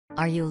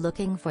Are you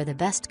looking for the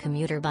best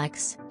commuter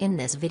bikes? In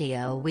this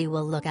video we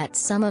will look at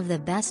some of the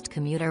best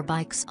commuter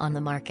bikes on the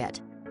market.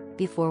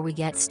 Before we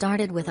get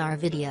started with our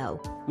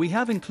video, we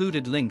have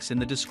included links in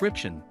the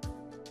description,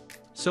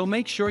 so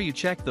make sure you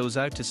check those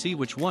out to see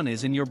which one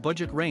is in your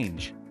budget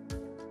range.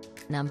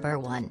 Number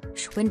 1.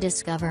 Schwinn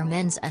Discover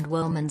Men's and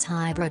Women's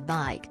Hybrid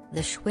Bike.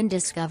 The Schwinn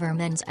Discover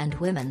Men's and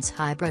Women's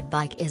Hybrid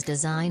Bike is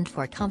designed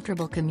for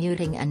comfortable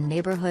commuting and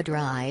neighborhood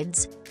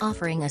rides,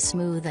 offering a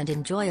smooth and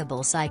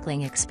enjoyable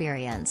cycling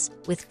experience,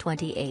 with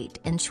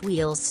 28-inch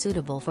wheels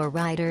suitable for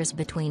riders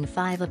between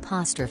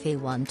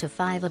 5'1" to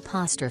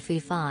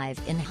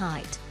 5'5" in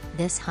height.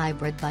 This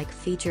hybrid bike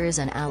features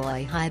an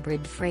alloy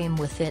hybrid frame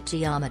with fit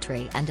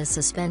geometry and a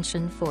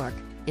suspension fork,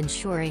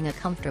 ensuring a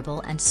comfortable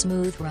and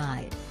smooth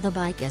ride. The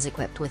bike is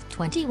equipped with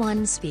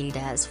 21-speed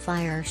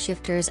as-fire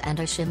shifters and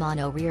a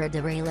Shimano rear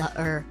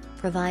derailleur,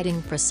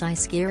 providing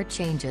precise gear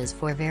changes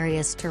for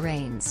various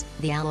terrains.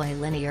 The alloy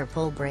linear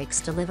pull brakes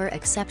deliver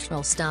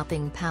exceptional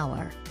stopping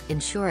power,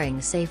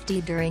 ensuring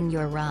safety during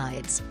your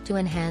rides. To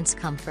enhance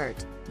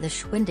comfort, the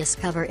Schwinn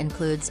Discover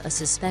includes a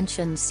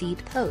suspension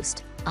seat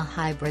post, a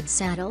hybrid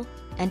saddle,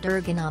 and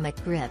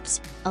ergonomic grips,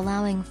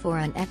 allowing for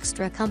an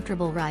extra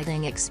comfortable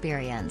riding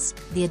experience.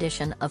 The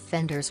addition of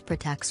fenders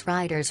protects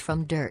riders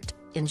from dirt,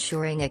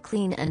 ensuring a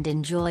clean and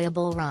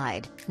enjoyable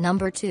ride.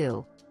 Number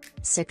 2.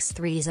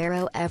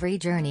 630 Every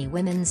Journey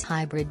Women's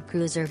Hybrid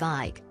Cruiser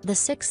Bike. The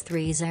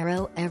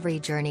 630 Every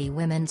Journey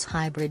Women's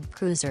Hybrid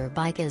Cruiser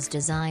Bike is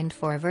designed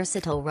for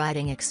versatile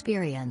riding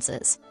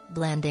experiences,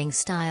 blending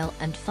style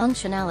and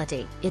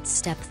functionality. Its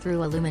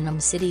step-through aluminum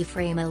city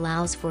frame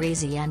allows for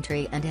easy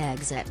entry and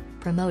exit,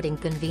 promoting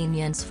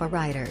convenience for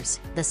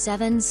riders. The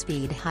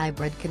 7-speed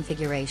hybrid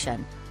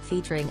configuration,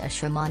 featuring a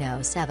Shimano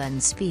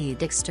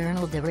 7-speed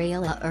external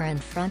derailleur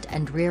and front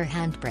and rear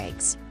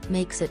handbrakes,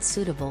 makes it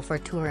suitable for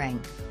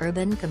touring,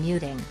 urban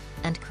commuting,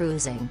 and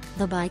cruising.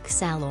 The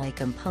bike's alloy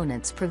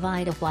components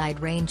provide a wide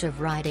range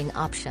of riding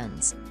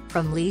options,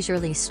 from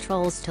leisurely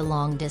strolls to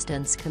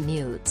long-distance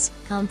commutes.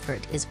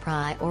 Comfort is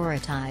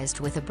prioritized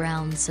with a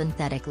brown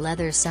synthetic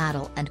leather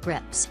saddle and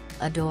grips,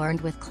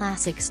 adorned with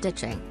classic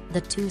stitching.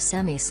 The 2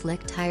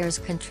 semi-slick tires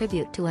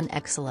contribute to an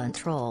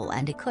excellent roll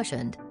and a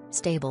cushioned,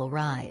 stable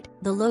ride.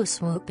 The low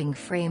swooping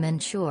frame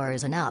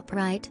ensures an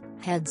upright,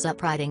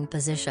 heads-up riding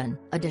position.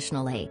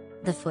 Additionally,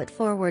 the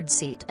foot-forward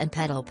seat and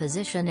pedal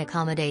position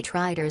accommodate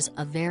riders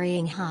of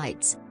varying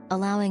heights,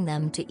 allowing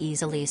them to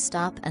easily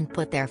stop and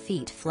put their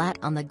feet flat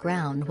on the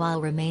ground while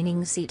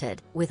remaining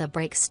seated. With a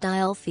brake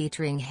style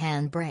featuring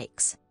hand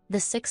brakes, the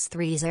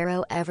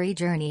 630 Every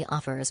Journey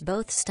offers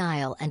both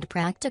style and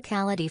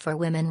practicality for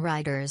women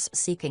riders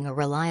seeking a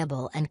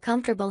reliable and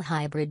comfortable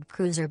hybrid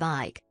cruiser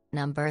bike.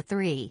 Number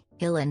 3.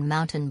 Hiland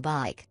Mountain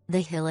Bike.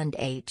 The Hiland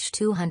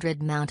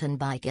H200 mountain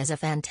bike is a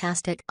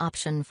fantastic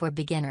option for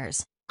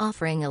beginners,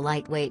 offering a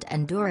lightweight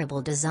and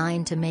durable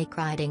design to make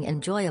riding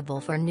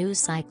enjoyable for new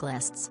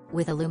cyclists.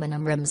 With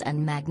aluminum rims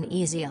and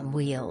magnesium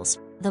wheels,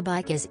 the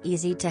bike is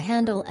easy to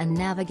handle and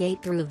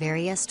navigate through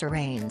various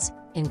terrains,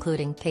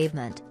 including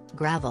pavement,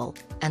 gravel,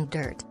 and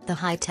dirt. The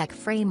high-tech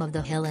frame of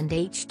the Hiland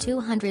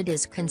H200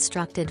 is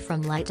constructed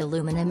from light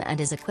aluminum and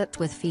is equipped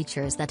with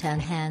features that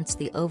enhance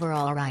the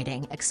overall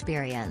riding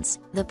experience.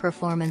 The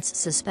performance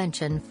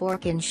suspension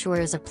fork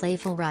ensures a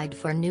playful ride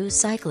for new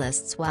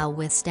cyclists while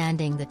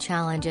withstanding the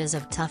challenges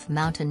of tough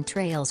mountain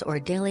trails or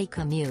daily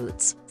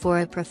commutes. For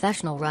a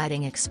professional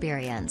riding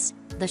experience,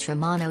 the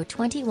Shimano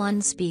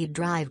 21-speed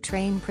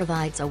drivetrain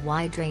provides a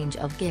wide range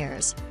of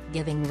gears,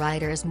 giving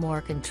riders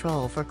more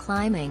control for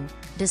climbing,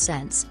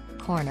 descents,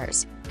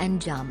 corners, and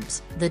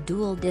jumps. The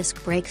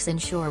dual-disc brakes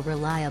ensure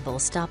reliable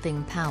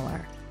stopping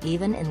power,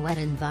 even in wet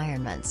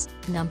environments.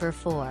 Number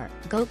 4.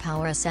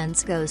 GoPower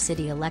Sense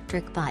GoCity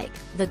Electric Bike.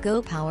 The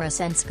GoPower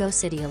Sense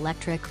GoCity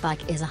Electric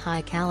Bike is a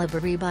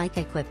high-caliber e-bike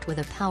equipped with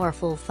a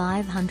powerful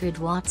 500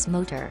 watts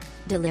motor,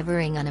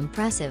 delivering an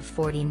impressive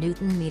 40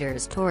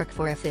 Nm torque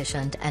for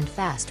efficient and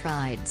fast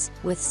rides.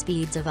 With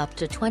speeds of up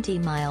to 20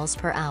 miles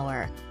per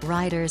hour,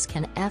 riders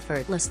can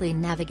effortlessly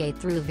navigate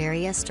through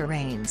various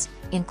terrains,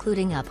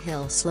 including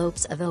uphill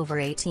slopes of over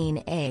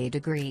 18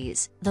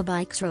 degrees. The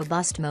bike's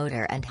robust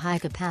motor and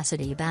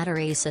high-capacity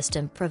battery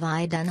system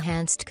provide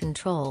enhanced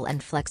control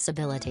and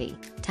flexibility,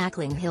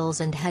 tackling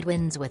hills and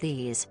headwinds with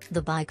ease.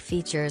 The bike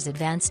features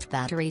advanced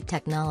battery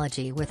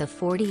technology with a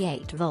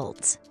 48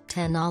 volts,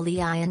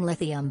 10-ion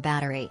lithium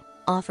battery,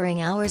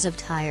 offering hours of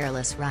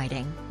tireless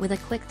riding. With a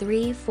quick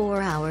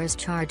 3-4 hours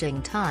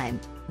charging time,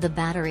 the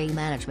battery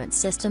management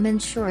system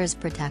ensures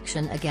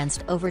protection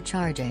against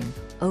overcharging,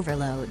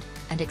 overload,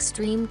 and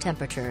extreme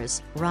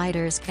temperatures.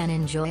 Riders can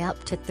enjoy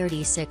up to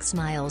 36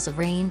 miles of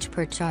range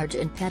per charge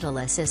in pedal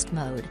assist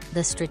mode.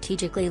 The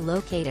strategically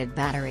located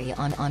battery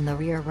on the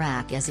rear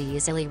rack is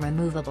easily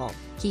removable,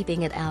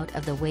 keeping it out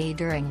of the way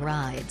during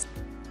rides.